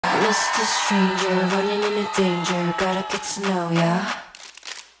Mr. Stranger, running into danger, gotta get to know ya.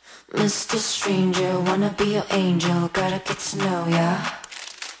 Mr. Stranger, wanna be your angel, gotta get to know ya.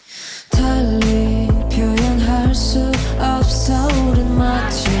 달리 표현할 수 없어 우린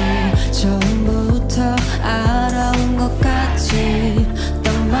마치 처음부터 알아온 것 같지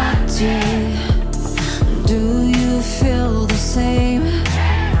딱 맞지. Do you feel the same?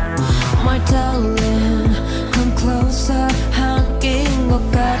 My darling, come closer. 한낀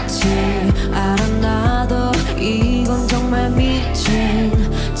것 같지 알아 나도 이건 정말 미친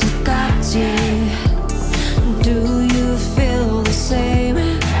짓 같지. Do you feel the same?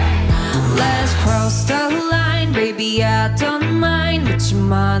 Let's cross the line, baby I don't mind.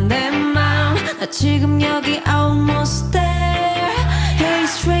 묻지마 내 맘, 나 지금 여기 almost there. Hey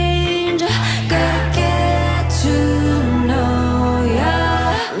stranger, gotta get to know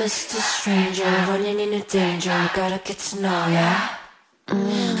ya. Mr. Stranger, running into danger, gotta get to know ya.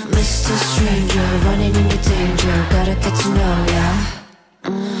 Mr. Stranger, running into danger, gotta get to know ya.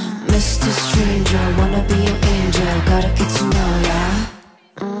 Mr. Stranger, wanna be your angel, gotta get to know ya.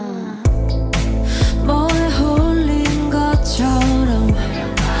 뭐에 홀린 것처럼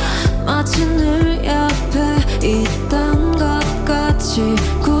마치 늘 옆에 있던 것 같이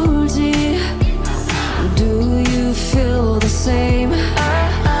굴지. Do you feel the same?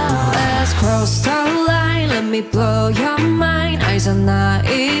 Let's cross the line, let me blow your mind. 알잖아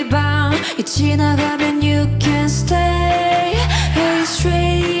이 밤 이 지나가면 you can stay. Hey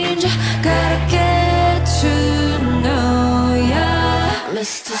stranger, gotta get to know ya.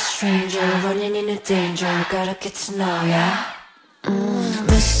 Mr. Stranger, running into danger, gotta get to know ya.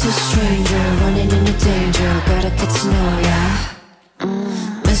 Mr. Stranger, running into danger, gotta get to know ya.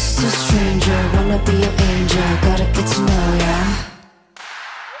 Mr. Stranger, wanna be your angel, gotta get to know ya.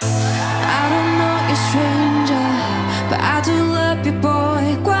 I don't know you're stranger, but I do love you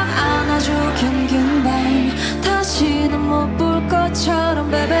boy. 꽉 안아줘 긴긴 밤 다시는 못 볼 것처럼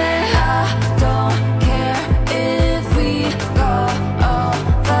baby. I don't care if we go all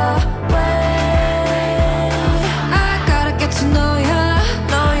the way. I gotta get to know ya,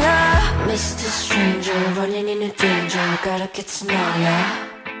 know ya. Mr. Stranger, running into danger, gotta get to know ya.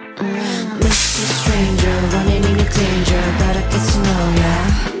 Mr. Stranger, running into danger, gotta get to know ya.